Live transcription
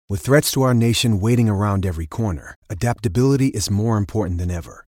With threats to our nation waiting around every corner, adaptability is more important than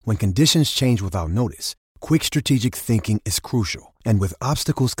ever. When conditions change without notice, quick strategic thinking is crucial. And with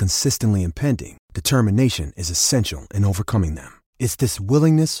obstacles consistently impending, determination is essential in overcoming them. It's this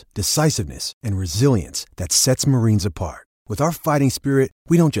willingness, decisiveness, and resilience that sets Marines apart. With our fighting spirit,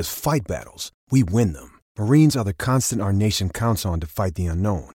 we don't just fight battles, we win them. Marines are the constant our nation counts on to fight the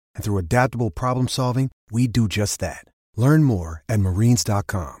unknown. And through adaptable problem solving, we do just that. Learn more at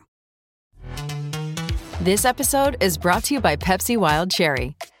marines.com. This episode is brought to you by Pepsi Wild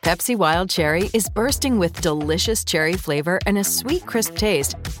Cherry. Pepsi Wild Cherry is bursting with delicious cherry flavor and a sweet, crisp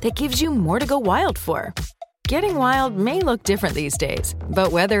taste that gives you more to go wild for. Getting wild may look different these days,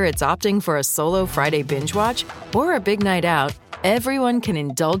 but whether it's opting for a solo Friday binge watch or a big night out, everyone can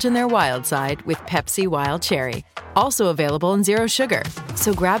indulge in their wild side with Pepsi Wild Cherry. Also available in Zero Sugar.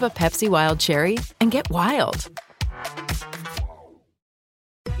 So grab a Pepsi Wild Cherry and get wild.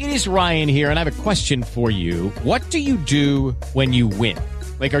 It is Ryan here, and I have a question for you. What do you do when you win?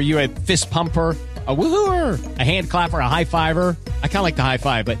 Like, are you a fist pumper, a woohooer, a hand clapper, a high fiver? I kind of like the high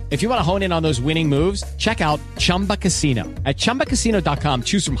five, but if you want to hone in on those winning moves, check out Chumba Casino. At ChumbaCasino.com,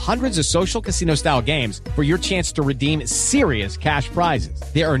 choose from hundreds of social casino-style games for your chance to redeem serious cash prizes.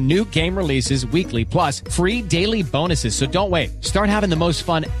 There are new game releases weekly, plus free daily bonuses. So don't wait. Start having the most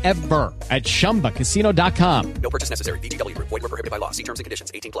fun ever at ChumbaCasino.com. No purchase necessary. VGW. Void where prohibited by law. See terms and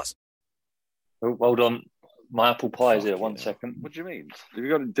conditions. 18+. Oh, hold on. My apple pie is here. 1 second. What do you mean? Have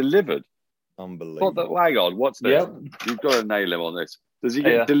you got it delivered? Unbelievable. Hang on. What's this? Yep. You've got to nail him on this. Does he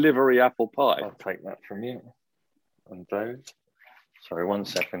get delivery apple pie? I'll take that from you. And those. Sorry, 1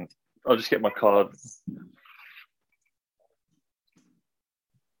 second. I'll just get my card.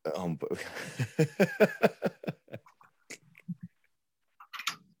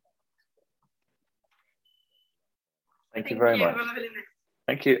 Thank you very much.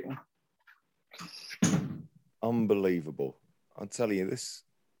 Thank you. Unbelievable. I'm telling you, this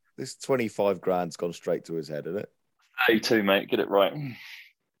 25 grand's gone straight to his head, isn't it? 32, mate. Get it right.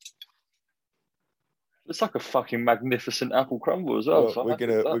 It's like a fucking magnificent apple crumble as well. We're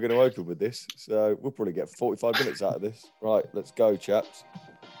gonna open with this, so we'll probably get 45 minutes out of this. Right, let's go, chaps.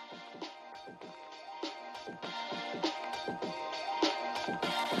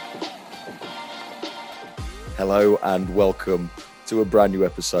 Hello and welcome to a brand new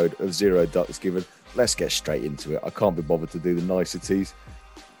episode of Zero Ducks Given. Let's get straight into it. I can't be bothered to do the niceties.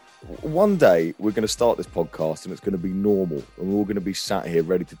 One day we're going to start this podcast and it's going to be normal and we're all going to be sat here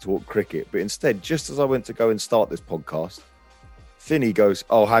ready to talk cricket. But instead, just as I went to go and start this podcast, Finney goes,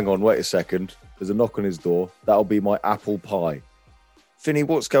 "Oh, hang on, wait a second. There's a knock on his door. That'll be my apple pie." Finney,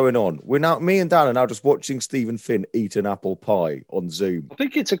 what's going on? Me and Dan are now just watching Stephen Finn eat an apple pie on Zoom. I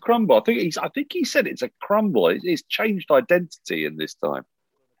think it's a crumble. I think he said it's a crumble. It's changed identity in this time.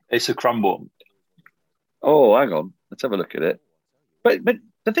 It's a crumble. Oh, hang on. Let's have a look at it. But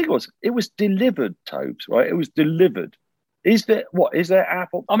the thing was, it was delivered, Tobes, right? It was delivered. Is there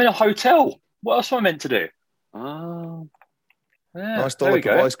apple? I'm in a hotel. What else am I meant to do? Oh. Yeah, nice dollop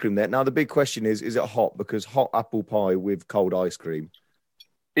of ice cream there. Now, the big question is it hot? Because hot apple pie with cold ice cream.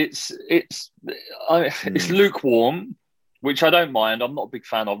 It's lukewarm, which I don't mind. I'm not a big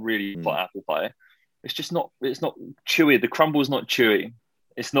fan of really hot apple pie. It's not chewy. The crumble's not chewy.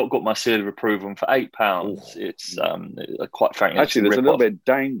 It's not got my seal of approval. And for £8, it's quite frankly. Actually, there's a little bit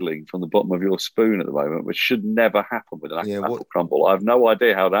dangling from the bottom of your spoon at the moment, which should never happen with an apple crumble. I have no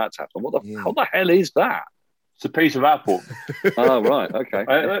idea how that's happened. How the hell is that? It's a piece of apple. Oh, right. Okay.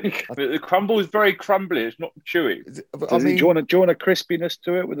 The crumble is very crumbly. It's not chewy. Do you want a crispiness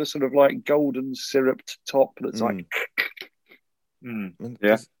to it with a sort of like golden syruped top that's like...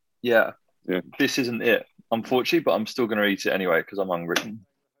 Yeah. This isn't it, unfortunately, but I'm still going to eat it anyway because I'm hungry.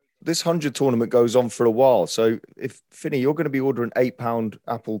 This 100 tournament goes on for a while. So if, Finney, you're going to be ordering £8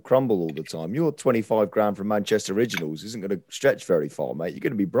 apple crumble all the time, your 25 grand from Manchester Originals isn't going to stretch very far, mate. You're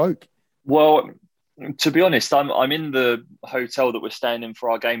going to be broke. Well, to be honest, I'm in the hotel that we're staying in for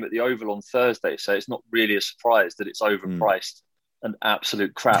our game at the Oval on Thursday, so it's not really a surprise that it's overpriced and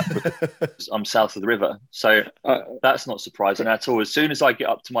absolute crap because I'm south of the river. So that's not surprising at all. As soon as I get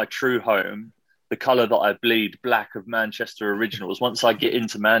up to my true home, the colour that I bleed black of Manchester Originals, once I get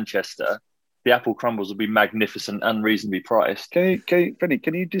into Manchester, the apple crumbles will be magnificent and reasonably priced. Finny,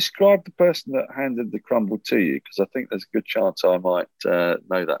 can you describe the person that handed the crumble to you? Because I think there's a good chance I might know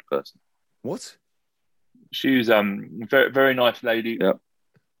that person. What? She was very, very nice lady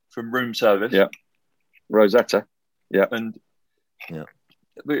from room service. Yeah. Rosetta. Yeah. And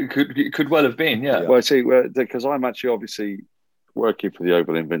it could well have been, yeah. Well, see, because I'm actually obviously working for the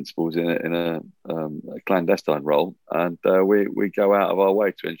Oval Invincibles in a clandestine role, and we go out of our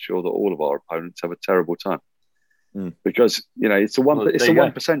way to ensure that all of our opponents have a terrible time. Because it's the one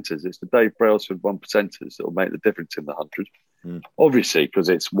percenters. It's the Dave Brailsford 1% that will make the difference in the 100. Obviously, because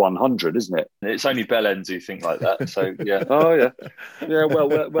it's 100, isn't it? It's only bellends who think like that. So yeah. Oh yeah, yeah. Well,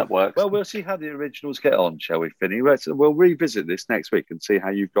 that works. Well, we'll see how the originals get on, shall we, Finney? We'll revisit this next week and see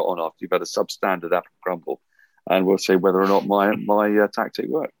how you've got on after you've had a substandard apple crumble, and we'll see whether or not my tactic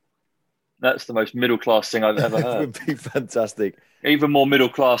worked. That's the most middle class thing I've ever heard. It would be fantastic. Even more middle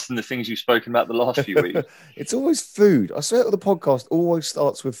class than the things you've spoken about the last few weeks. It's always food. I swear the podcast always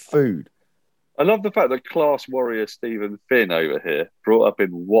starts with food. I love the fact that class warrior Stephen Finn over here, brought up in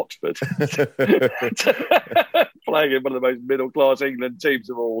Watford, playing in one of the most middle class England teams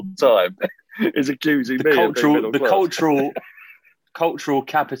of all time, is accusing me of being middle class. Cultural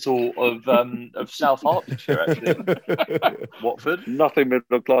capital of South Hertfordshire, actually. Watford. Nothing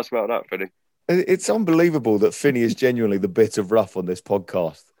middle class about that, Finney. It's unbelievable that Finney is genuinely the bit of rough on this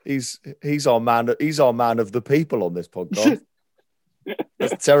podcast. He's our man. He's our man of the people on this podcast.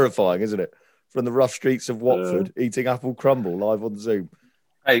 It's terrifying, isn't it? From the rough streets of Watford, eating apple crumble live on Zoom.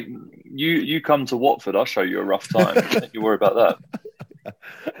 Hey, you come to Watford, I'll show you a rough time. Don't you worry about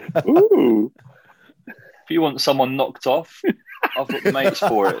that. Ooh. If you want someone knocked off, I've got the mates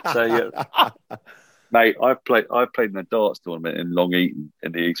for it. So yeah. Mate, I've played in the darts tournament in Long Eaton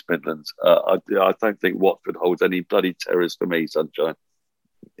in the East Midlands. I don't think Watford holds any bloody terrors for me, sunshine.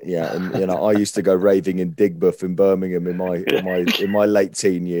 Yeah, and I used to go raving in Digbeth in Birmingham in my late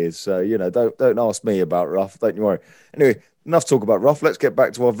teen years. So don't ask me about rough. Don't you worry. Anyway, enough talk about rough. Let's get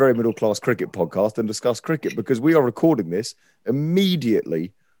back to our very middle class cricket podcast and discuss cricket, because we are recording this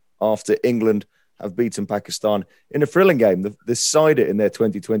immediately after England have beaten Pakistan in a thrilling game. The decider in their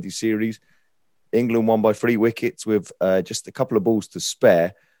 2020 series. England won by 3 wickets with just a couple of balls to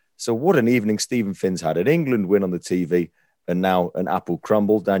spare. So what an evening Stephen Finn's had. An England win on the TV and now an apple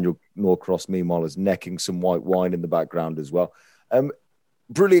crumble. Daniel Norcross, meanwhile, is necking some white wine in the background as well.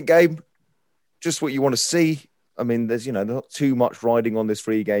 Brilliant game. Just what you want to see. I mean, there's not too much riding on this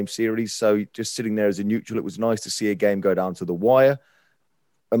 3-game series. So just sitting there as a neutral, it was nice to see a game go down to the wire.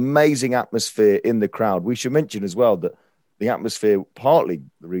 Amazing atmosphere in the crowd. We should mention as well that the atmosphere, partly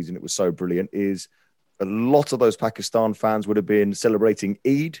the reason it was so brilliant, is a lot of those Pakistan fans would have been celebrating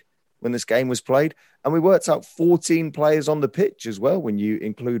Eid when this game was played. And we worked out 14 players on the pitch as well, when you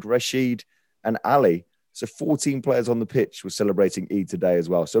include Rashid and Ali. So 14 players on the pitch were celebrating Eid today as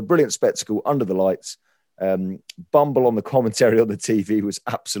well. So a brilliant spectacle under the lights. Bumble on the commentary on the TV was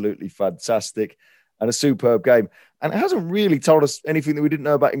absolutely fantastic, and a superb game. And it hasn't really told us anything that we didn't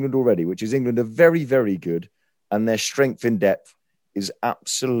know about England already, which is England are very, very good, and their strength in depth is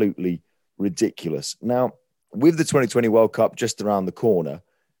absolutely ridiculous. Now, with the 2020 World Cup just around the corner,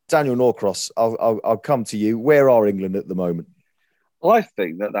 Daniel Norcross, I'll come to you. Where are England at the moment? I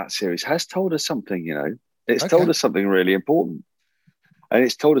think that series has told us something, It's told us something really important. And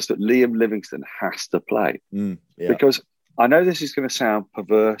it's told us that Liam Livingstone has to play. Because I know this is going to sound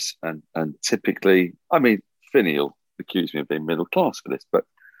perverse and typically, I mean, Finney will accuse me of being middle class for this, but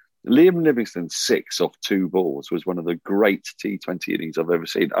Liam Livingstone's 6 off 2 balls was one of the great T20 innings I've ever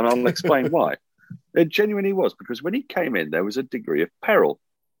seen. And I'll explain why. It genuinely was, because when he came in, there was a degree of peril.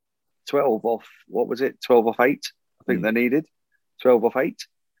 12 off, what was it? 12 off 8, I think they needed. 12 off 8.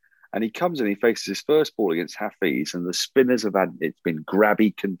 And he comes in, he faces his first ball against Hafiz, and the spinners have had, it's been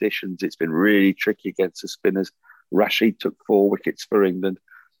grabby conditions. It's been really tricky against the spinners. Rashid took 4 wickets for England.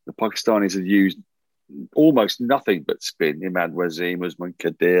 The Pakistanis had used almost nothing but spin. Imad Wasim, Usman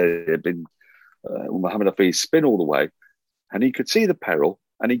Qadir, had been Muhammad Hafiz spin all the way. And he could see the peril,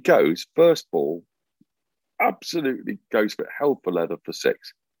 and he goes, first ball, absolutely goes for hell for leather for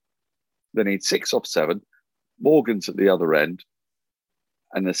 6. Then he'd 6 off 7. Morgan's at the other end.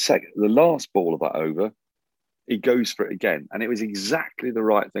 And the last ball of that over, he goes for it again. And it was exactly the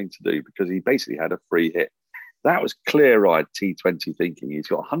right thing to do, because he basically had a free hit. That was clear-eyed T20 thinking. He's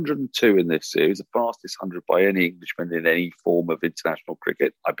got 102 in this series, the fastest 100 by any Englishman in any form of international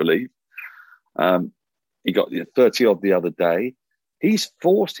cricket, I believe. He got 30-odd the other day. He's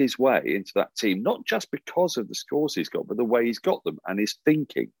forced his way into that team, not just because of the scores he's got, but the way he's got them and his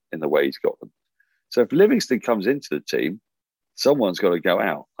thinking in the way he's got them. So if Livingstone comes into the team, someone's got to go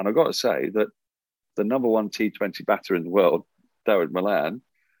out. And I've got to say that the number 1 T20 batter in the world, Dawid Malan,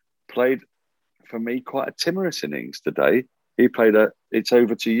 played, for me, quite a timorous innings today. He played it's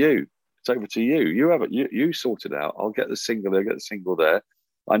over to you. It's over to you. You sort it out. I'll get the single there, get the single there.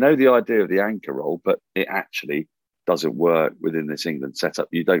 I know the idea of the anchor role, but it actually doesn't work within this England setup.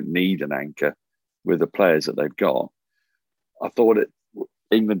 You don't need an anchor with the players that they've got. I thought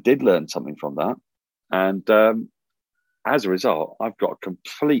England did learn something from that. And as a result, I've got a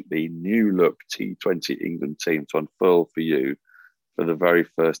completely new look T20 England team to unfurl for you for the very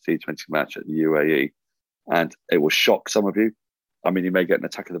first T20 match at the UAE. And it will shock some of you. I mean, you may get an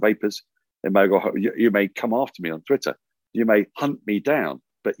attack of the vapors. You may come after me on Twitter. You may hunt me down,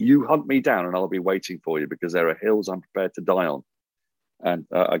 but you hunt me down and I'll be waiting for you because there are hills I'm prepared to die on. And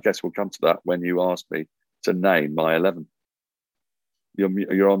I guess we'll come to that when you ask me to name my 11.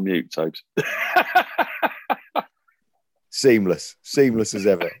 You're on mute, Tobes. Seamless as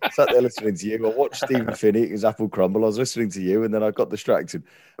ever. I sat there listening to you. I watched Stephen Finney eat his apple crumble. I was listening to you, and then I got distracted.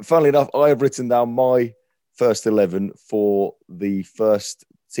 Funnily enough, I have written down my first 11 for the first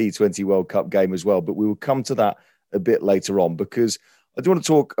T20 World Cup game as well, but we will come to that a bit later on because I do want to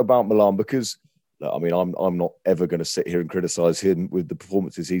talk about Milan because, I mean, I'm not ever going to sit here and criticise him with the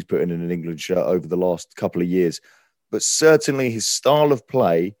performances he's put in an England shirt over the last couple of years, but certainly his style of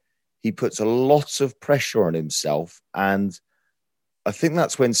play, he puts a lot of pressure on himself. And I think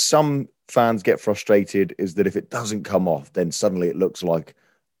that's when some fans get frustrated, is that if it doesn't come off, then suddenly it looks like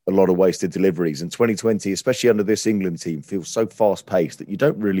a lot of wasted deliveries. And 2020, especially under this England team, feels so fast-paced that you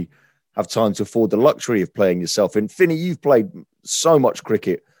don't really have time to afford the luxury of playing yourself in. Finney, you've played so much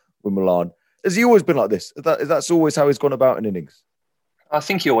cricket with Milan. Has he always been like this? That's always how he's gone about in innings? I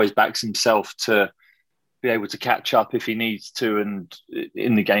think he always backs himself to be able to catch up if he needs to, and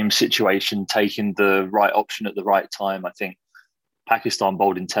in the game situation, taking the right option at the right time. I think Pakistan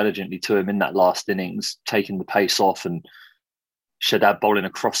bowled intelligently to him in that last innings, taking the pace off, and Shadab bowling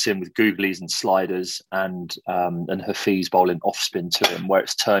across him with googlies and sliders, and Hafiz bowling off spin to him, where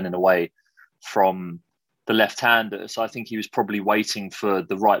it's turning away from the left-hander. So I think he was probably waiting for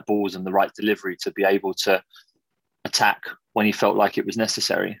the right balls and the right delivery to be able to attack when he felt like it was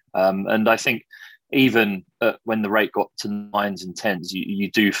necessary. And I think even when the rate got to 9s and 10s,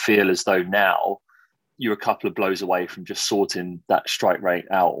 you do feel as though now you're a couple of blows away from just sorting that strike rate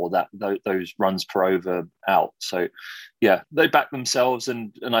out, or those runs per over out. So, yeah, they back themselves,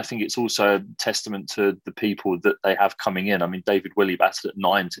 and I think it's also a testament to the people that they have coming in. I mean, David Willey batted at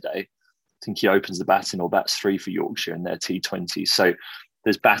 9 today. I think he opens the batting or bats 3 for Yorkshire in their T20. So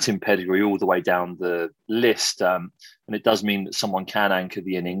there's batting pedigree all the way down the list. And it does mean that someone can anchor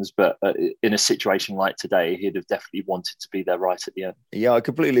the innings, but in a situation like today, he'd have definitely wanted to be there right at the end. Yeah, I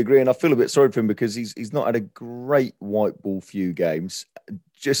completely agree. And I feel a bit sorry for him because he's not had a great white ball few games.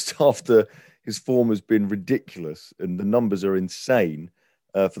 Just after his form has been ridiculous and the numbers are insane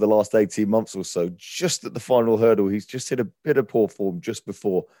for the last 18 months or so, just at the final hurdle, he's just hit a bit of poor form just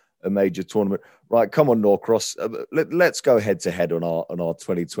before a major tournament. Right, come on, Norcross. Let's go head to head on our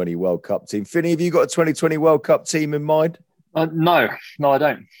 2020 World Cup team. Finney, have you got a 2020 World Cup team in mind? No, I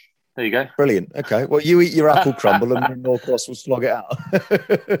don't. There you go. Brilliant. Okay, well, you eat your apple crumble and Norcross will slog it out.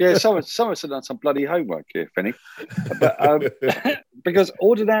 Yeah, someone's done some bloody homework here, Finney. But because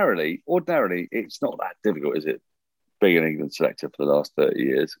ordinarily, it's not that difficult, is it? Being an England selector for the last 30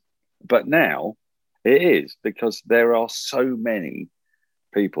 years. But now it is, because there are so many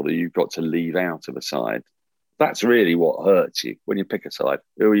people that you've got to leave out of a side. That's really what hurts you when you pick a side.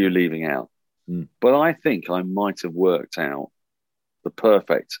 Who are you leaving out? But I think I might have worked out the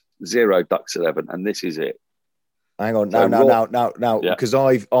perfect 0 Ducks 11, and this is it. Hang on, now, because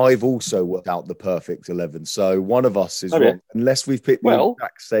I've also worked out the perfect 11. So one of us is wrong, unless we've picked the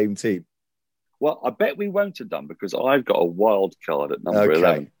exact same team. Well, I bet we won't have done, because I've got a wild card at number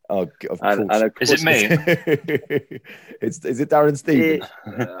 11. Oh, of course. And of course. Is it me? Is it Darren Stevens?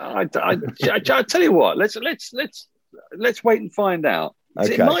 I tell you what, let's wait and find out.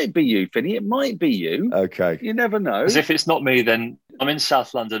 Okay. It might be you, Finney. It might be you. Okay. You never know. Because if it's not me, then I'm in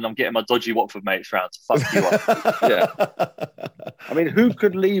South London. I'm getting my dodgy Watford mates round to fuck you up. Yeah. I mean, who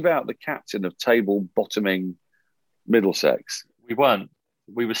could leave out the captain of table bottoming Middlesex? We weren't.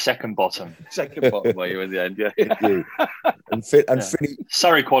 We were second bottom. Second bottom, were you in the end? Yeah. Finney...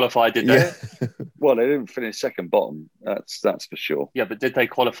 Surrey qualified, did they? Well, they didn't finish second bottom. That's for sure. Yeah, but did they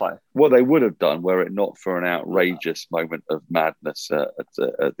qualify? Well, they would have done were it not for an outrageous moment of madness at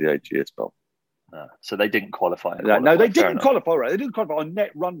the AGS Bowl. So they didn't qualify. No, they didn't qualify. Right? They didn't qualify on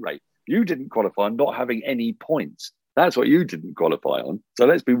net run rate. You didn't qualify on not having any points. That's what you didn't qualify on. So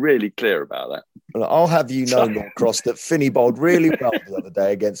let's be really clear about that. Well, I'll have you know, Norcross, that Finney bowled really well the other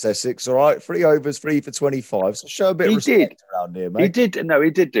day against Essex. All right, 3 overs, 3 for 25. So show a bit of respect around here, mate. He did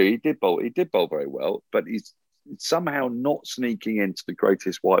bowl. He did bowl very well, but he's somehow not sneaking into the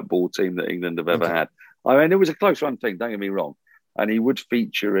greatest white ball team that England have ever had. I mean, it was a close run thing. Don't get me wrong, and he would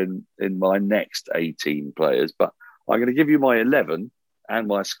feature in my next 18 players. But I'm going to give you my 11 and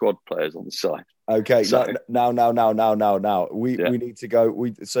my squad players on the side. Okay, so, now. We need to go.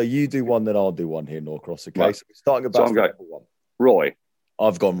 So you do one, then I'll do one here, Norcross. Okay, right. So starting about number one. Roy.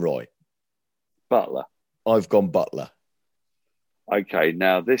 I've gone Roy. Butler. I've gone Butler. Okay,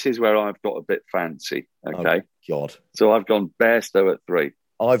 now this is where I've got a bit fancy. Okay, oh, God. So I've gone Bairstow at 3.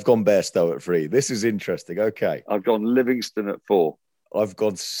 I've gone Bairstow at 3. This is interesting. Okay, I've gone Livingston at 4. I've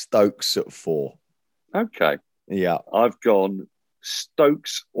gone Stokes at 4. Okay, yeah. I've gone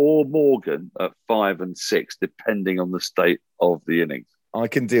Stokes or Morgan at 5 and 6, depending on the state of the innings. I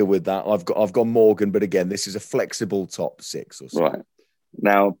can deal with that. I've gone Morgan, but again, this is a flexible top 6 or so. Right.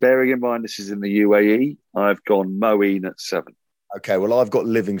 Now, bearing in mind this is in the UAE, I've gone Moeen at 7. Okay, well, I've got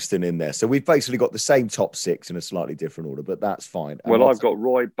Livingston in there. So we've basically got the same top 6 in a slightly different order, but that's fine. Well, I've got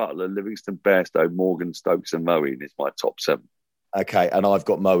Roy, Butler, Livingston, Bairstow, Morgan, Stokes and Moeen is my top 7. Okay, and I've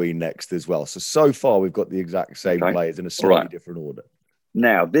got Moeen next as well. So far, we've got the exact same players in a slightly different order.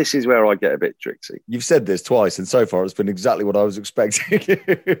 Now, this is where I get a bit tricksy. You've said this twice, and so far it's been exactly what I was expecting.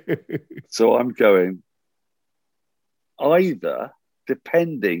 So I'm going either,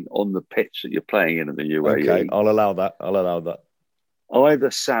 depending on the pitch that you're playing in the UAE. Okay, I'll allow that.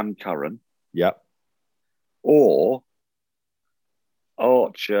 Either Sam Curran. Yep. Or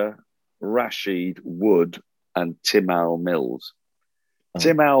Archer, Rashid, Wood, and Tymal Mills.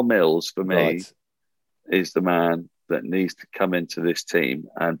 Tymal Mills, for me, is the man that needs to come into this team.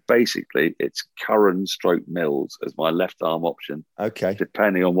 And basically, it's Curran / Mills as my left arm option. Okay.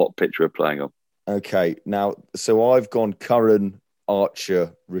 Depending on what pitch we're playing on. Okay. Now, so I've gone Curran,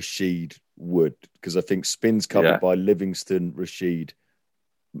 Archer, Rashid, Wood, because I think spin's covered by Livingston, Rashid,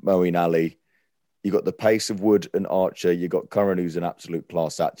 Moeen Ali. You got the pace of Wood and Archer. You got Curran, who's an absolute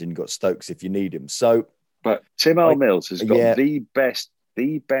class act, and you got Stokes if you need him. So, but Tymal Mills has got the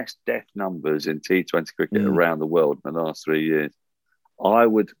best death numbers in T20 cricket around the world in the last 3 years.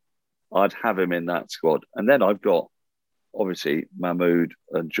 I'd have him in that squad, and then I've got obviously Mahmood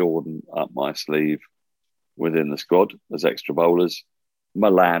and Jordan up my sleeve within the squad as extra bowlers.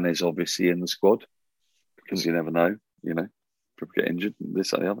 Milan is obviously in the squad because you never know, people get injured,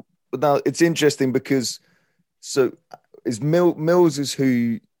 this or the other. But now it's interesting because is Mills is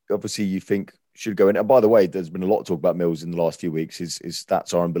who obviously you think should go in. And by the way, there's been a lot of talk about Mills in the last few weeks. His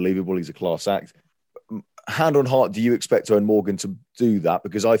stats are unbelievable. He's a class act. Hand on heart, do you expect Eoin Morgan to do that?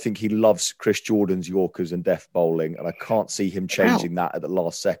 Because I think he loves Chris Jordan's Yorkers and death bowling, and I can't see him changing that at the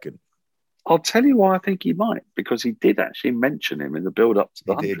last second. I'll tell you why I think he might, because he did actually mention him in the build-up to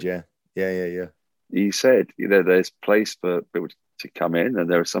the 100. He did, yeah. He said, there's place for people to come in, and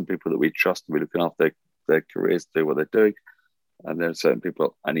there are some people that we trust to be looking after their careers, do what they're doing. And there are certain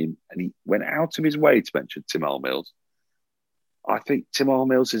people, and he went out of his way to mention Tymal Mills. I think Tymal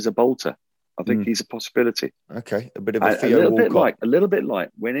Mills is a bolter. I think he's a possibility. Okay, a bit of a Theo Walcott. A little bit like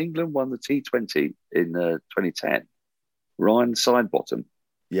when England won the T20 in 2010, Ryan Sidebottom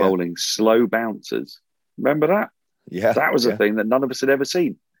bowling slow bouncers. Remember that? Yeah. That was a thing that none of us had ever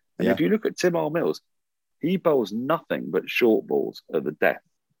seen. And if you look at Tymal Mills, he bowls nothing but short balls at the death.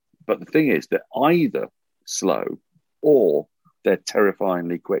 But the thing is, they're either slow or they're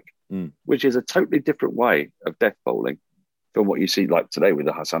terrifyingly quick, which is a totally different way of death bowling from what you see like today with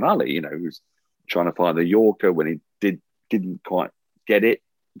the Hassan Ali, who's trying to find the Yorker when he didn't quite get it,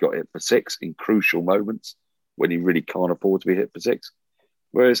 got hit for 6 in crucial moments when he really can't afford to be hit for 6.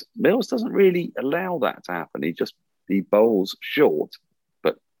 Whereas Mills doesn't really allow that to happen. He bowls short,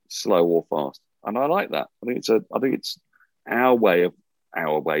 but slow or fast. And I like that. I think it's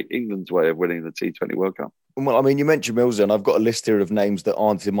England's way of winning the T20 World Cup. Well, I mean, you mentioned Mills, and I've got a list here of names that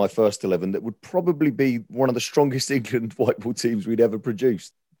aren't in my first 11 that would probably be one of the strongest England white ball teams we'd ever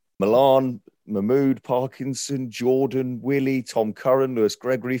produced. Milan, Mahmood, Parkinson, Jordan, Willie, Tom Curran, Lewis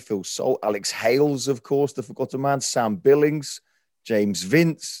Gregory, Phil Salt, Alex Hales, of course, the forgotten man, Sam Billings, James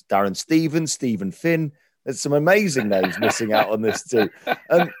Vince, Darren Stevens, Stephen Finn. There's some amazing names missing out on this too.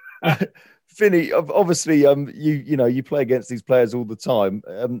 Finney, obviously, you play against these players all the time.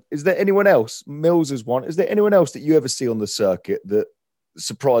 Is there anyone else? Mills is one. Is there anyone else that you ever see on the circuit that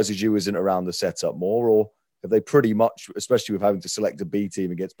surprises you isn't around the setup more, or have they pretty much, especially with having to select a B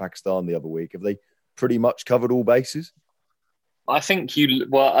team against Pakistan the other week, have they pretty much covered all bases? I think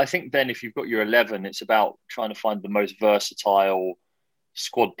Ben, if you've got your 11, it's about trying to find the most versatile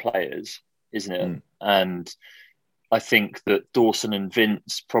squad players, isn't it? And I think that Dawson and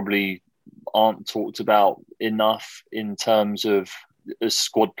Vince probably aren't talked about enough in terms of as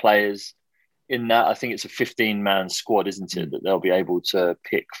squad players. In that, I think it's a 15-man squad, isn't it, that they'll be able to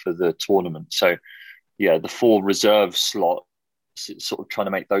pick for the tournament. So, the 4 reserve slots, it's sort of trying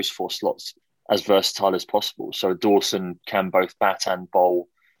to make those 4 slots as versatile as possible. So Dawson can both bat and bowl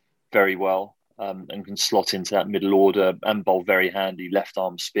very well. and can slot into that middle order and bowl very handy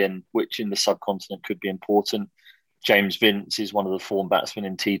left-arm spin, which in the subcontinent could be important. James Vince is one of the form batsmen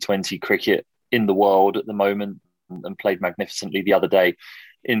in T20 cricket in the world at the moment and played magnificently the other day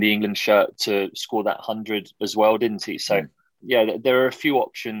in the England shirt to score that 100 as well, didn't he? So, yeah, there are a few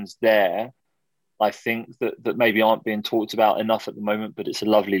options there, I think, that maybe aren't being talked about enough at the moment, but it's a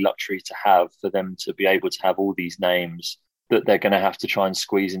lovely luxury to have for them to be able to have all these names that they're going to have to try and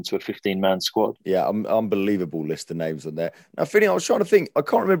squeeze into a 15-man squad. Yeah, unbelievable list of names on there. Now, Finny, I was trying to think, I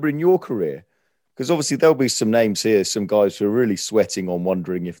can't remember in your career, because obviously there'll be some names here, some guys who are really sweating on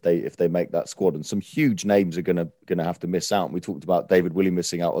wondering if they make that squad, and some huge names are gonna have to miss out. And we talked about David Willey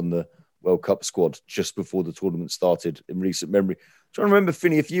missing out on the World Cup squad just before the tournament started in recent memory. I'm trying to remember,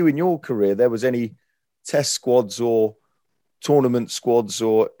 Finny, if you in your career there was any test squads or tournament squads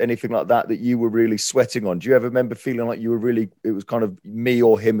or anything like that you were really sweating on. Do you ever remember feeling like you were really, it was kind of me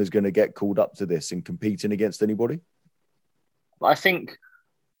or him is going to get called up to this and competing against anybody? I think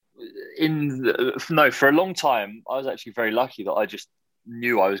for a long time, I was actually very lucky that I just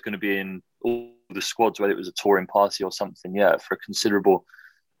knew I was going to be in all the squads, whether it was a touring party or something, for a considerable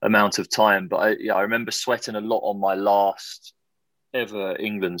amount of time. But I remember sweating a lot on my last ever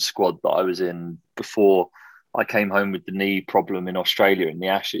England squad that I was in before I came home with the knee problem in Australia in the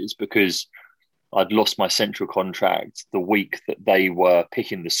Ashes, because I'd lost my central contract the week that they were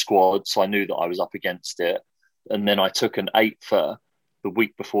picking the squad. So I knew that I was up against it. And then I took an 8-fer the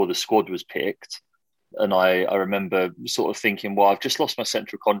week before the squad was picked. And I remember sort of thinking, well, I've just lost my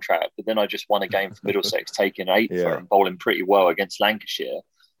central contract, but then I just won a game for Middlesex, taking an 8-fer and bowling pretty well against Lancashire.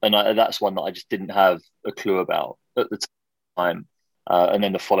 And that's one that I just didn't have a clue about at the time. And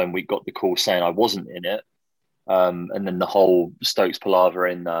then the following week got the call saying I wasn't in it. And then the whole Stokes palaver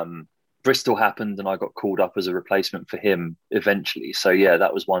in Bristol happened, and I got called up as a replacement for him eventually. So,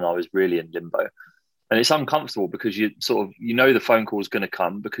 that was one I was really in limbo. And it's uncomfortable because you the phone call is going to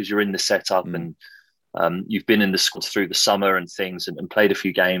come because you're in the setup and you've been in the squad through the summer and things and played a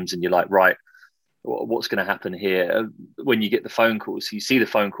few games, and you're like, right, what's going to happen here? When you get the phone calls, you see the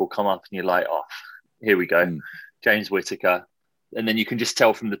phone call come up and you're like, oh, here we go, James Whittaker. And then you can just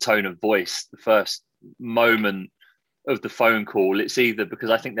tell from the tone of voice, the first moment of the phone call, it's either because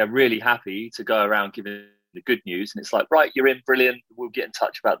I think they're really happy to go around giving the good news, and it's like, right, you're in, brilliant, we'll get in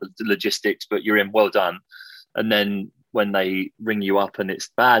touch about the logistics, but you're in, well done. And then when they ring you up and it's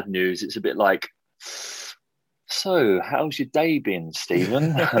bad news, it's a bit like, so how's your day been,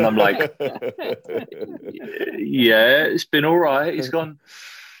 Stephen? And I'm like, yeah, it's been all right. He's gone,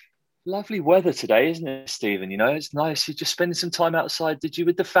 lovely weather today, isn't it, Stephen? It's nice. You're just spending some time outside. Did you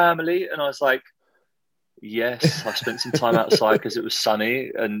with the family? And I was like, yes, I spent some time outside because it was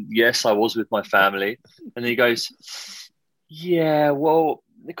sunny. And yes, I was with my family. And then he goes, yeah, well,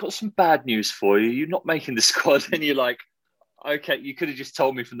 they've got some bad news for you. You're not making the squad. And you're like, okay, you could have just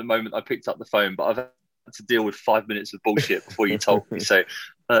told me from the moment I picked up the phone, but I've had to deal with 5 minutes of bullshit before you told me. So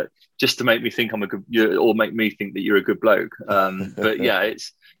just to make me think I'm a good, or make me think that you're a good bloke. But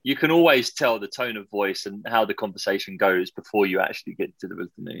you can always tell the tone of voice and how the conversation goes before you actually get to the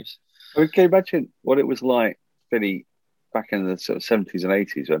news. Okay, imagine what it was like, Finny, back in the sort of 70s and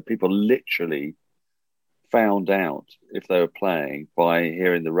 80s, when people literally found out if they were playing by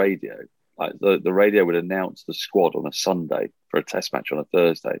hearing the radio. Like the radio would announce the squad on a Sunday for a test match on a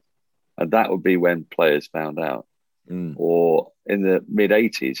Thursday. And that would be when players found out. Or in the mid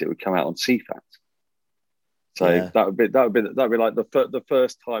 80s, it would come out on CFAT. So that would be like the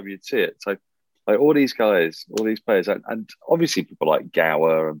first time you'd see it. So like all these guys, all these players, and obviously people like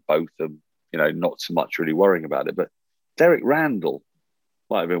Gower and Botham, not so much really worrying about it. But Derek Randall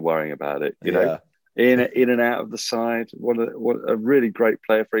might have been worrying about it. You know, in and out of the side. What a really great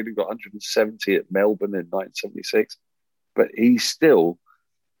player for him. He got 170 at Melbourne in 1976, but he's still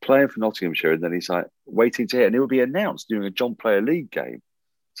playing for Nottinghamshire, and then he's like waiting to hear, and it would be announced during a John Player League game.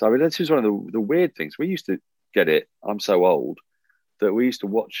 So I mean, this is one of the weird things. We used to get it. I'm so old that we used to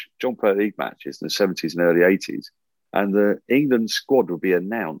watch John Player League matches in the 70s and early 80s, and the England squad would be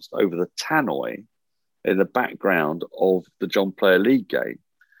announced over the tannoy in the background of the John Player League game,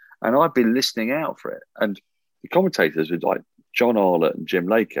 and I'd be listening out for it. And the commentators were like John Arlott and Jim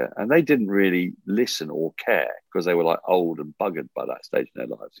Laker, and they didn't really listen or care because they were like old and buggered by that stage in their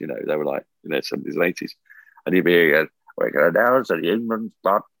lives. They were like 70s and 80s, and he'd be we're going to announce that the England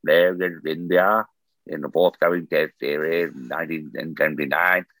spot there in India in the forthcoming test series in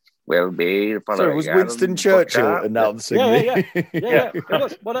 1979 will be. So it was Winston Churchill announcing. Yeah.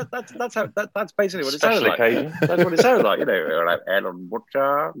 Well, that's basically what it sounded like. That's what it sounded like. We'll have Alan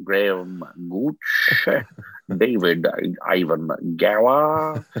Butcher, Graham Gooch, David Ivan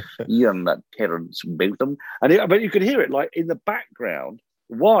Gower, Ian Terence Bootham. But you could hear it like in the background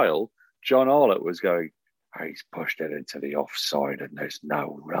while John Arlott was going, he's pushed it into the offside and there's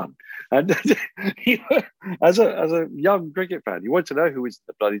no run. And as a young cricket fan, you want to know who is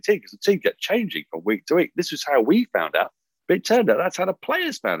the bloody team, because the team kept changing from week to week. This was how we found out. But it turned out that's how the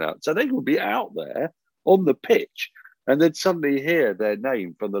players found out. So they would be out there on the pitch and then suddenly hear their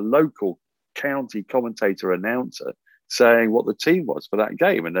name from the local county commentator announcer saying what the team was for that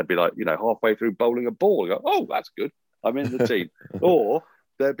game. And they'd be like, halfway through bowling a ball, go, oh, that's good, I'm in the team. Or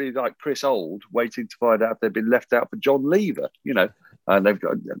there'd be like Chris Old waiting to find out if they'd been left out for John Lever, and they've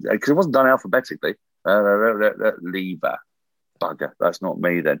got, because it wasn't done alphabetically. Lever, bugger, that's not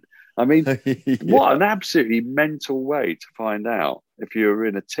me then. I mean, What an absolutely mental way to find out if you're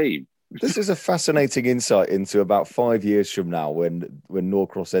in a team. This is a fascinating insight into about 5 years from now when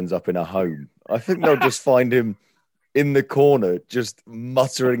Norcross ends up in a home. I think they'll just find him in the corner, just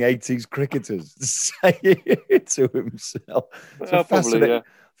muttering 80s cricketers, saying it to himself.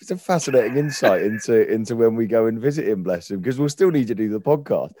 It's a fascinating insight into when we go and visit him, bless him, because we'll still need to do the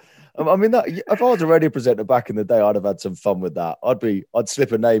podcast. I mean, if I was a radio presenter back in the day, I'd have had some fun with that. I'd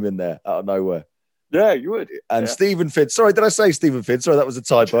slip a name in there out of nowhere. Yeah, you would. And Stephen Finn. Sorry, did I say Stephen Finn? Sorry, that was a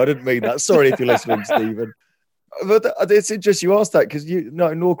typo. I didn't mean that. Sorry if you're listening, Stephen. But it's interesting you asked that, because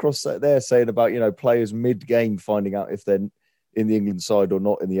Norcross there saying about players mid-game finding out if they're in the England side or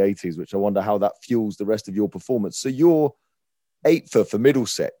not in the 80s, which I wonder how that fuels the rest of your performance. So you're 8th for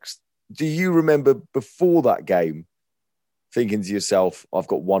Middlesex. Do you remember before that game thinking to yourself, I've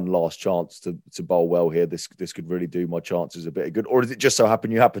got one last chance to bowl well here. This could really do my chances a bit of good. Or did it just so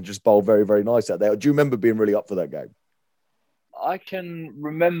happen you happened to just bowl very, very nice out there? Or do you remember being really up for that game? I can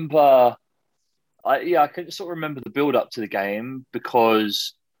remember, I can sort of remember the build up to the game,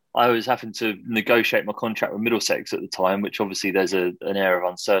 because I was having to negotiate my contract with Middlesex at the time, which obviously there's an air of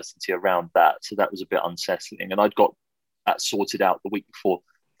uncertainty around that. So that was a bit unsettling. And I'd got that sorted out the week before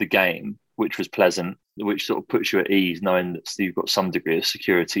the game, which was pleasant, which sort of puts you at ease knowing that you've got some degree of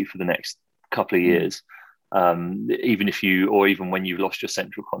security for the next couple of years, even when you've lost your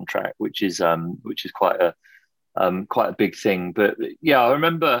central contract, which is quite a big thing. But yeah, I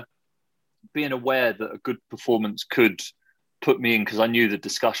remember being aware that a good performance could put me in, because I knew the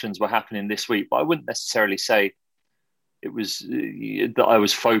discussions were happening this week, but I wouldn't necessarily say it was that I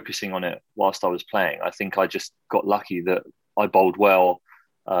was focusing on it whilst I was playing. I think I just got lucky that I bowled well.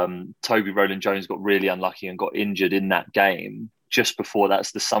 Toby Rowland-Jones got really unlucky and got injured in that game just before.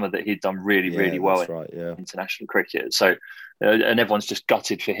 That's the summer that he'd done really well in international cricket. So, and everyone's just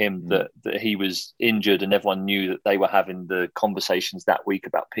gutted for him that he was injured, and everyone knew that they were having the conversations that week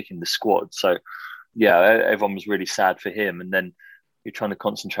about picking the squad. So, yeah, everyone was really sad for him. And then you're trying to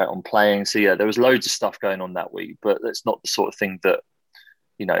concentrate on playing. So, yeah, there was loads of stuff going on that week, but that's not the sort of thing that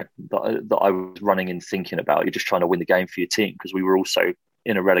that I was running and thinking about. You're just trying to win the game for your team, because we were also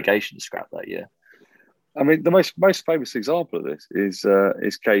in a relegation scrap that year. I mean, the most famous example of this is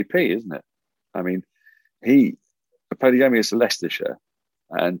KP, isn't it? I mean, he played a game against Leicestershire,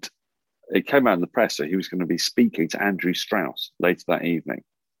 and it came out in the press that he was going to be speaking to Andrew Strauss later that evening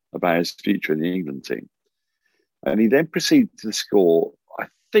about his future in the England team. And he then proceeded to score, I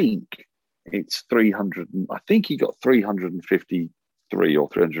think it's 300. I think he got 353 or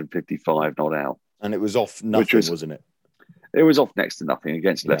 355 not out. And it was off nothing, wasn't it? It was off next to nothing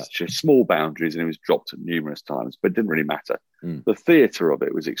against Leicestershire. Small boundaries, and it was dropped numerous times, but it didn't really matter. The theatre of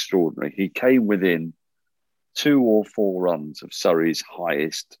it was extraordinary. He came within 2 or 4 runs of Surrey's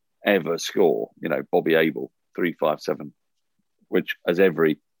highest ever score, Bobby Abel, 357, which, as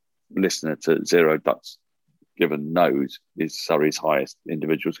every listener to Zero Ducks Given knows, is Surrey's highest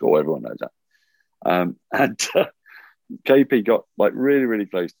individual score. Everyone knows that. And KP got really, really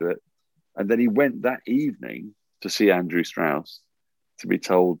close to it. And then he went that evening to see Andrew Strauss, to be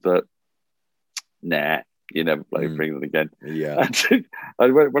told that, nah, you never play for England again. Yeah.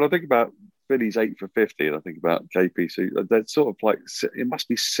 And when I think about Billy's 8 for 50, and I think about KP, so they're sort of it must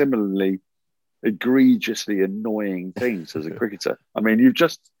be similarly egregiously annoying things as a cricketer. I mean, you've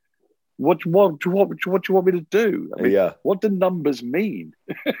just, what do you want me to do? I mean, what do numbers mean?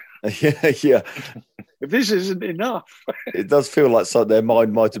 Yeah. If this isn't enough. It does feel like their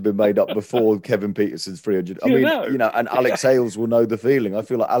mind might have been made up before Kevin Peterson's 300. I mean, and Alex Hales will know the feeling. I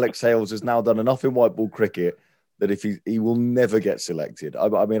feel like Alex Hales has now done enough in white ball cricket that if he will never get selected.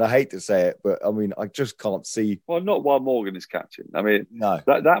 I mean, I hate to say it, but I mean, I just can't see. Well, not while Morgan is captain. I mean, no,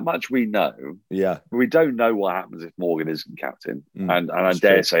 that much we know. Yeah, we don't know what happens if Morgan isn't captain, and I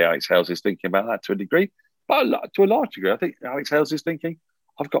dare say Alex Hales is thinking about that to a degree, but to a large degree, I think Alex Hales is thinking,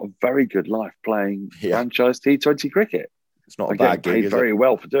 I've got a very good life playing franchise T20 cricket. It's not a bad gig, paid is very it?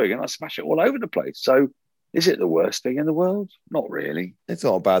 well for doing it. I smash it all over the place. So is it the worst thing in the world? Not really. It's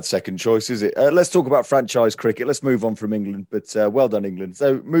not a bad second choice, is it? Let's talk about franchise cricket. Let's move on from England, but well done, England.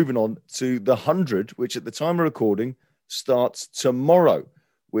 So moving on to the 100, which at the time of recording starts tomorrow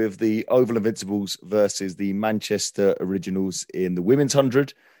with the Oval Invincibles versus the Manchester Originals in the Women's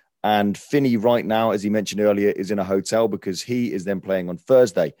 100. And Finney right now, as he mentioned earlier, is in a hotel because he is then playing on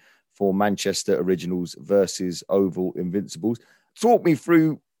Thursday for Manchester Originals versus Oval Invincibles. Talk me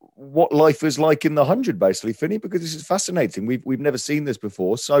through what life is like in the 100, basically, Finney, because this is fascinating. We've never seen this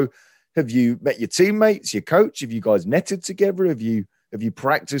before. So have you met your teammates, your coach? Have you guys netted together? Have you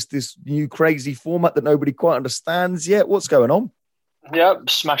practiced this new crazy format that nobody quite understands yet? What's going on? Yeah,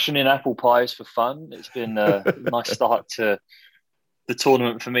 smashing in apple pies for fun. It's been a nice start to the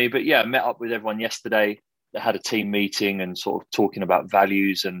tournament for me. But yeah, met up with everyone yesterday. They had a team meeting and sort of talking about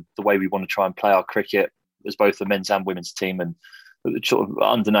values and the way we want to try and play our cricket as both the men's and women's team. And sort of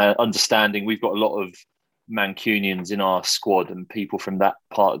understanding we've got a lot of Mancunians in our squad and people from that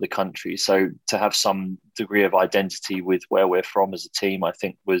part of the country. So to have some degree of identity with where we're from as a team, I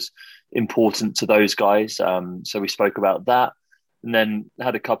think was important to those guys. So we spoke about that and then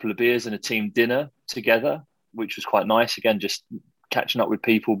had a couple of beers and a team dinner together, which was quite nice. Again, just catching up with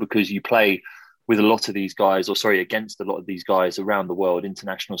people because you play with a lot of these guys, against a lot of these guys around the world,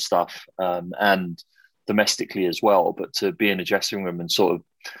 international stuff, and domestically as well. But to be in a dressing room and sort of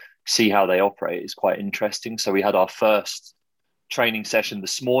see how they operate is quite interesting. So we had our first training session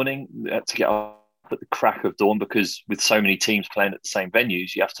this morning. We had to get up at the crack of dawn because with so many teams playing at the same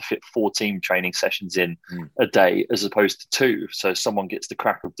venues, you have to fit 4 team training sessions in a day as opposed to 2. So someone gets the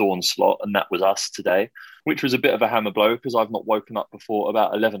crack of dawn slot, and that was us today, which was a bit of a hammer blow because I've not woken up before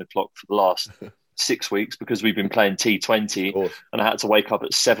about 11 o'clock for the last 6 weeks because we've been playing T20 and I had to wake up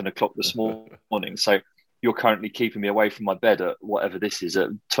at 7 o'clock this morning. So you're currently keeping me away from my bed at whatever this is at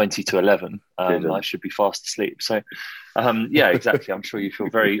 20 to 11. I should be fast asleep. So, yeah, exactly. I'm sure you feel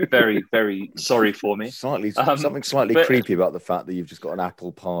very, very, very sorry for me. Something slightly creepy about the fact that you've just got an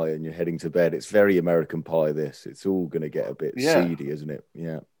apple pie and you're heading to bed. It's very American Pie, this. It's all going to get a bit seedy, isn't it?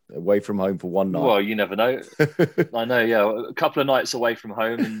 Yeah. Away from home for one night. Well, you never know. I know, yeah. A couple of nights away from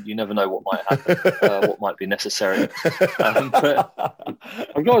home and you never know what might happen, what might be necessary. But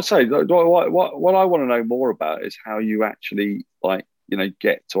I've got to say, what I want to know more about is how you actually,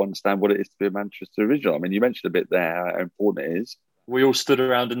 get to understand what it is to be a Manchester Original. I mean, you mentioned a bit there how important it is. We all stood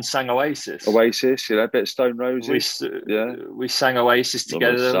around and sang Oasis. A bit of Stone Roses. We sang Oasis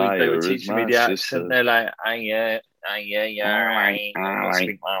together. They were teaching me the accent. They're like, I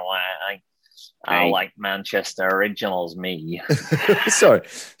like Manchester Originals, me. Sorry.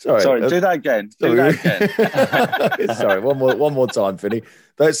 Do that again. Sorry, one more time, Finney.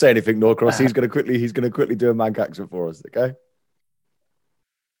 Don't say anything, Norcross. He's going to quickly do a Manc accent for us. Okay.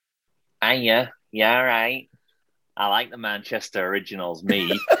 Yeah, right. I like the Manchester Originals,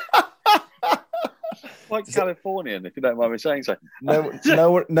 me. Like Californian, if you don't mind me saying so. No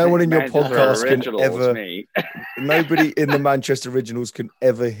one in your podcast can ever. Nobody in the Manchester Originals can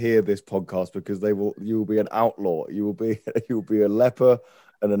ever hear this podcast because you will be an outlaw. You will be a leper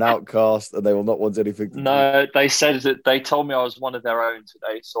and an outcast, and they will not want anything to do. They said that they told me I was one of their own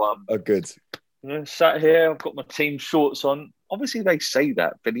today, so I'm good. Sat here, I've got my team shorts on. Obviously, they say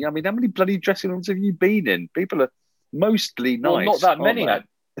that, Vinny. I mean, how many bloody dressing rooms have you been in? People are mostly nice. Well, not that many,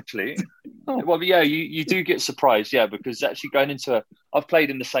 actually. Well, yeah, you do get surprised, because actually going into I've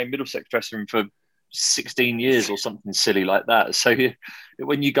played in the same Middlesex dressing room for 16 years or something silly like that. So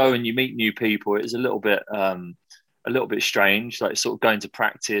when you go and you meet new people, it's a little bit strange, like sort of going to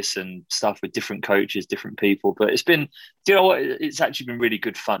practice and stuff with different coaches, different people. But it's been, it's actually been really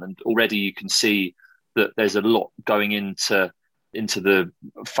good fun. And already you can see that there's a lot going into the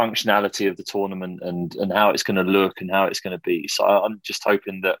functionality of the tournament and how it's going to look and how it's going to be. So I'm just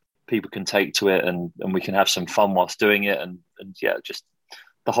hoping that people can take to it and we can have some fun whilst doing it. And just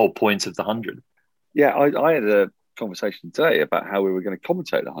the whole point of the 100. Yeah, I had a conversation today about how we were going to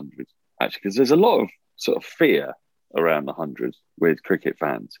commentate the 100, actually, because there's a lot of sort of fear around the 100 with cricket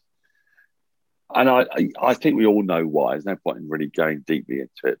fans. And I think we all know why. There's no point in really going deeply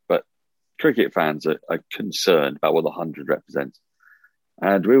into it. But cricket fans are concerned about what the 100 represents.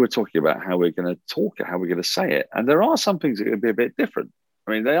 And we were talking about how we're going to talk it, how we're going to say it. And there are some things that are going to be a bit different.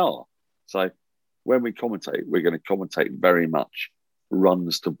 I mean, they are. So when we commentate, we're going to commentate very much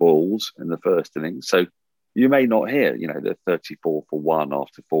runs to balls in the first innings. So you may not hear, the 34 for 1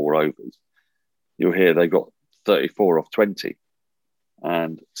 after 4 overs. You'll hear they got 34 off 20.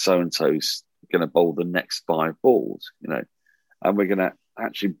 And so-and-so's going to bowl the next 5 balls, And we're going to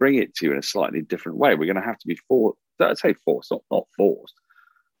actually bring it to you in a slightly different way. We're going to have to be forced. I'd say forced, not forced.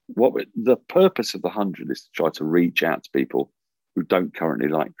 The purpose of the 100 is to try to reach out to people who don't currently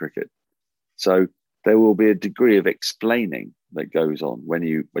like cricket. So there will be a degree of explaining that goes on when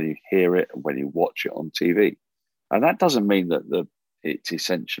you hear it and when you watch it on TV. And that doesn't mean that it's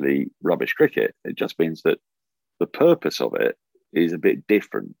essentially rubbish cricket. It just means that the purpose of it is a bit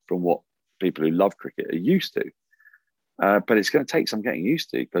different from what people who love cricket are used to. But it's going to take some getting used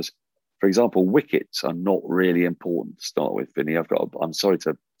to because, for example, wickets are not really important to start with, Vinny. I'm sorry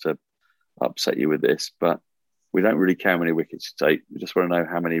to upset you with this, but we don't really care how many wickets you take. We just want to know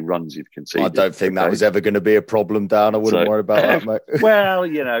how many runs you've conceded. I don't think that was ever going to be a problem, Dan. I wouldn't worry about that, mate. Well,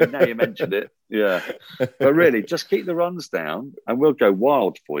 now you mentioned it. Yeah. But really, just keep the runs down and we'll go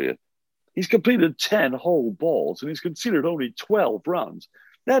wild for you. He's completed 10 whole balls and he's conceded only 12 runs.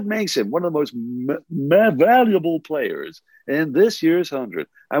 That makes him one of the most valuable players in this year's 100.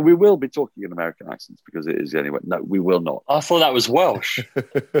 And we will be talking in American accents because it is the only way. No, we will not. I thought that was Welsh.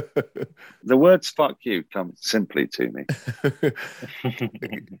 The words "fuck you" come simply to me.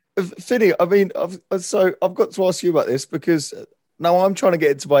 Finny, I mean, I've got to ask you about this because now I'm trying to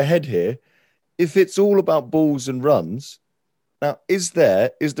get into my head here. If it's all about balls and runs, now is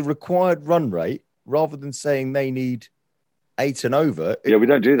the required run rate, rather than saying they need 8 and over? Yeah, we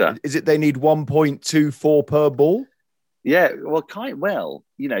don't do that. Is it they need 1.24 per ball? Yeah, well,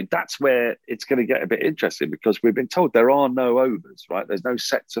 that's where it's going to get a bit interesting because we've been told there are no overs, right? There's no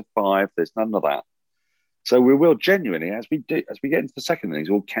sets of 5. There's none of that. So we will genuinely, as we get into the second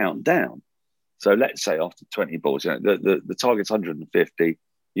innings, we'll count down. So let's say after 20 balls, the target's 150.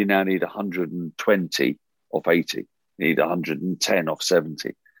 You now need 120 off 80. You need 110 off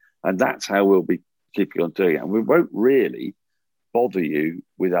 70. And that's how we'll be keeping on doing it. And we won't really bother you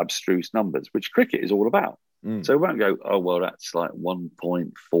with abstruse numbers, which cricket is all about. So we won't go, oh, well, that's like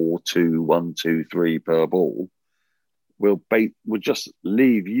 1.42123 per ball. We'll just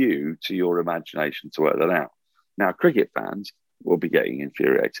leave you to your imagination to work that out. Now, cricket fans will be getting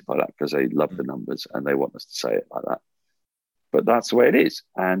infuriated by that because they love the numbers and they want us to say it like that. But that's the way it is.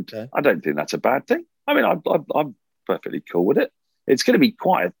 And I don't think that's a bad thing. I mean, I'm perfectly cool with it. It's going to be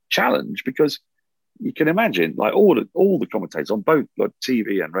quite a challenge because you can imagine, like all the commentators on both like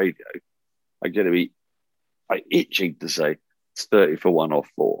TV and radio are going to be itching to say it's 30 for 1 off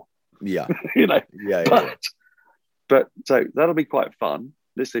 4. Yeah, But so that'll be quite fun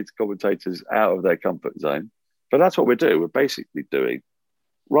listening to commentators out of their comfort zone. But that's what we're doing. We're basically doing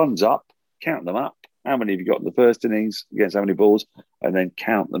runs up, count them up. How many have you got in the first innings against how many balls, and then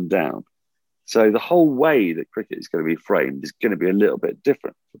count them down. So the whole way that cricket is going to be framed is going to be a little bit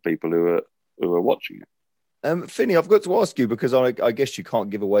different for people who are watching it. Finny, I've got to ask you because I guess you can't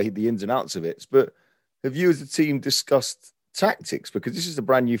give away the ins and outs of it, but have you as a team discussed tactics? Because this is a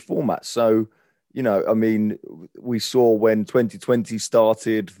brand new format. So, I mean, we saw when 2020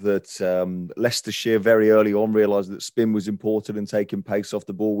 started that Leicestershire very early on realised that spin was important and taking pace off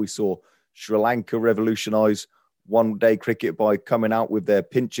the ball. We saw Sri Lanka revolutionise one-day cricket by coming out with their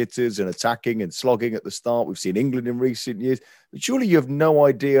pinch hitters and attacking and slogging at the start. We've seen England in recent years. But surely you have no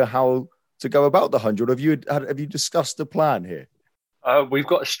idea how to go about the 100. Have you discussed the plan here? We've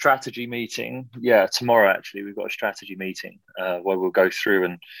got a strategy meeting. Yeah, tomorrow, actually, we've got a strategy meeting where we'll go through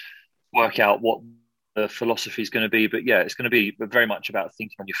and work out what the philosophy is going to be. But yeah, it's going to be very much about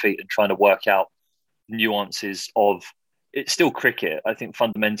thinking on your feet and trying to work out nuances of it's still cricket. I think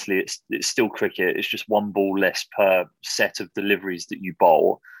fundamentally it's still cricket. It's just 1 ball less per set of deliveries that you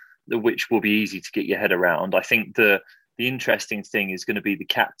bowl, which will be easy to get your head around. I think the interesting thing is going to be the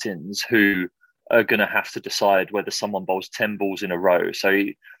captains who are going to have to decide whether someone bowls 10 balls in a row. So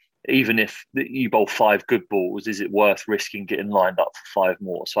even if you bowl 5 good balls, is it worth risking getting lined up for 5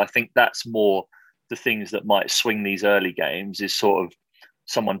 more? So I think that's more the things that might swing these early games is sort of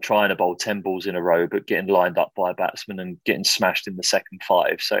someone trying to bowl 10 balls in a row, but getting lined up by a batsman and getting smashed in the second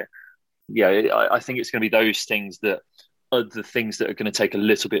 5. So yeah, I think it's going to be those things that are the things that are going to take a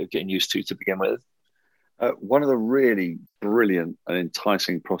little bit of getting used to begin with. One of the really brilliant and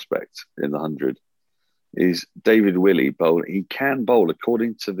enticing prospects in the 100 is David Willey bowl. He can bowl,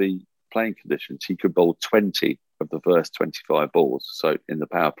 according to the playing conditions, he could bowl 20 of the first 25 balls. So in the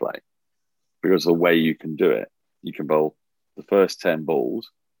power play, because of the way you can do it, you can bowl the first 10 balls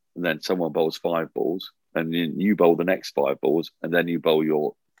and then someone bowls 5 balls and you bowl the next 5 balls and then you bowl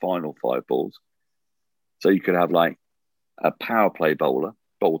your final 5 balls. So you could have like a power play bowler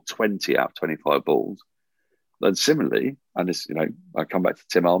bowl 20 out of 25 balls. Then similarly, and this, I come back to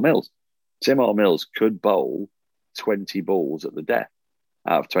Tim Earl-Mills. Tim Earl-Mills could bowl 20 balls at the death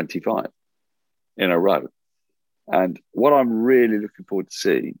out of 25 in a row. And what I'm really looking forward to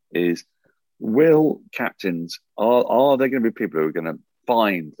see is, will captains, are there going to be people who are going to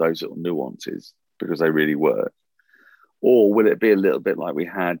find those little nuances because they really work? Or will it be a little bit like we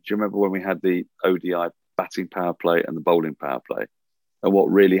had, do you remember when we had the ODI batting power play and the bowling power play? And what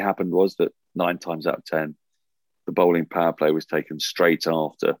really happened was that 9 times out of 10, the bowling power play was taken straight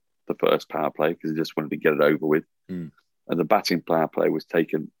after the first power play because they just wanted to get it over with. And the batting power play was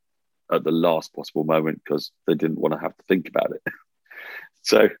taken at the last possible moment because they didn't want to have to think about it.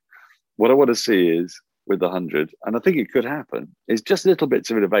 So what I want to see is, with the 100, and I think it could happen, is just little bits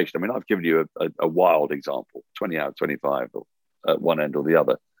of innovation. I mean, I've given you a wild example, 20 out of 25 or at one end or the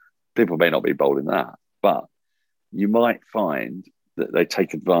other. People may not be bowling that, but you might find that they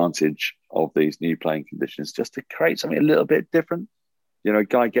take advantage of these new playing conditions just to create something a little bit different. You know, a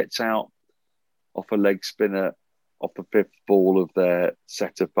guy gets out off a leg spinner off the 5th ball of their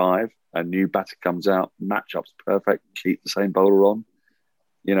set of 5, a new batter comes out, matchup's perfect, keep the same bowler on.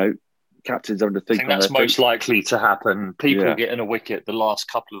 You know, captains having to think. I think that's most likely to happen. People getting a wicket the last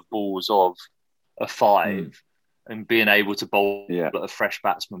couple of balls of a 5 and being able to bowl at a fresh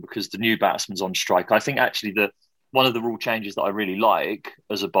batsman because the new batsman's on strike. I think actually one of the rule changes that I really like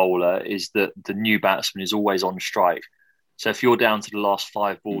as a bowler is that the new batsman is always on strike. So if you're down to the last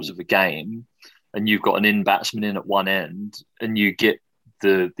 5 balls of a game and you've got an in batsman in at one end and you get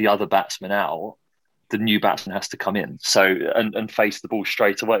the other batsman out, the new batsman has to come in and face the ball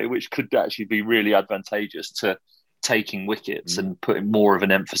straight away, which could actually be really advantageous to taking wickets and putting more of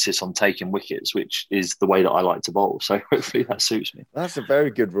an emphasis on taking wickets, which is the way that I like to bowl. So hopefully that suits me. That's a very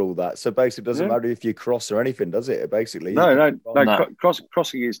good rule. That so basically it doesn't matter if you cross or anything, does it? Basically, no.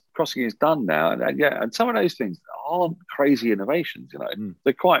 Crossing is done now, and some of those things aren't crazy innovations. You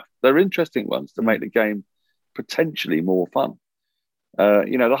know, they're interesting ones to make the game potentially more fun.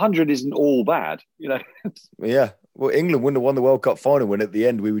 You know, the 100 isn't all bad. You know, yeah. Well, England wouldn't have won the World Cup final when at the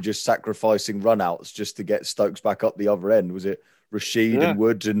end we were just sacrificing run-outs just to get Stokes back up the other end. Was it Rashid and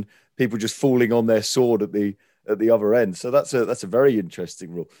Wood and people just falling on their sword at the other end? So that's a very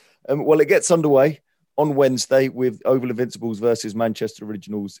interesting rule. Well, it gets underway on Wednesday with Oval Invincibles versus Manchester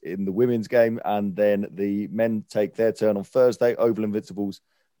Originals in the women's game, and then the men take their turn on Thursday. Oval Invincibles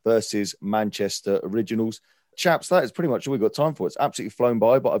versus Manchester Originals. Chaps, that is pretty much all we've got time for. It's absolutely flown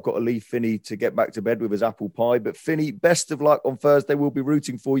by, but I've got to leave Finney to get back to bed with his apple pie. But Finney, best of luck on Thursday. We'll be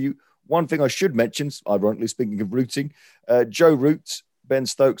rooting for you. One thing I should mention, ironically speaking of rooting, Joe Root, Ben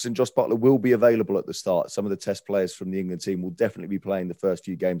Stokes and Josh Buttler will be available at the start. Some of the test players from the England team will definitely be playing the first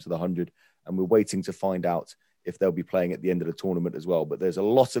few games of the 100, and we're waiting to find out if they'll be playing at the end of the tournament as well. But there's a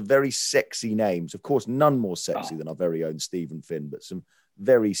lot of very sexy names. Of course, none more sexy than our very own Stephen Finn, but some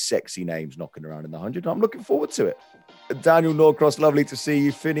very sexy names knocking around in the 100. I'm looking forward to it. Daniel Norcross, lovely to see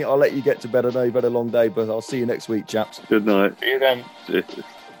you. Finney, I'll let you get to bed. I know you've had a long day, but I'll see you next week, chaps. Good night. See you then.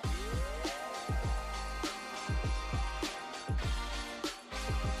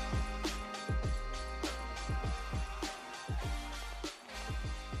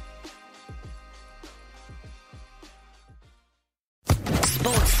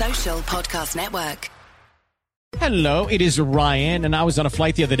 Sports Social Podcast Network. Hello, it is Ryan, and I was on a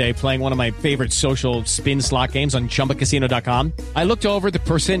flight the other day playing one of my favorite social spin slot games on ChumbaCasino.com. I looked over at the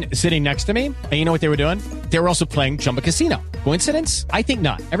person sitting next to me, and you know what they were doing? They were also playing Chumba Casino. Coincidence? I think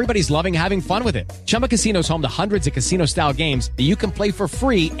not. Everybody's loving having fun with it. Chumba Casino is home to hundreds of casino-style games that you can play for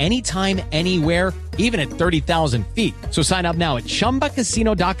free anytime, anywhere, even at 30,000 feet. So sign up now at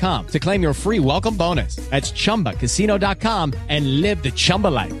ChumbaCasino.com to claim your free welcome bonus. That's ChumbaCasino.com and live the Chumba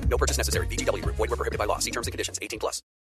life. No purchase necessary. VGW. Void where prohibited by law. See terms and conditions. 18+.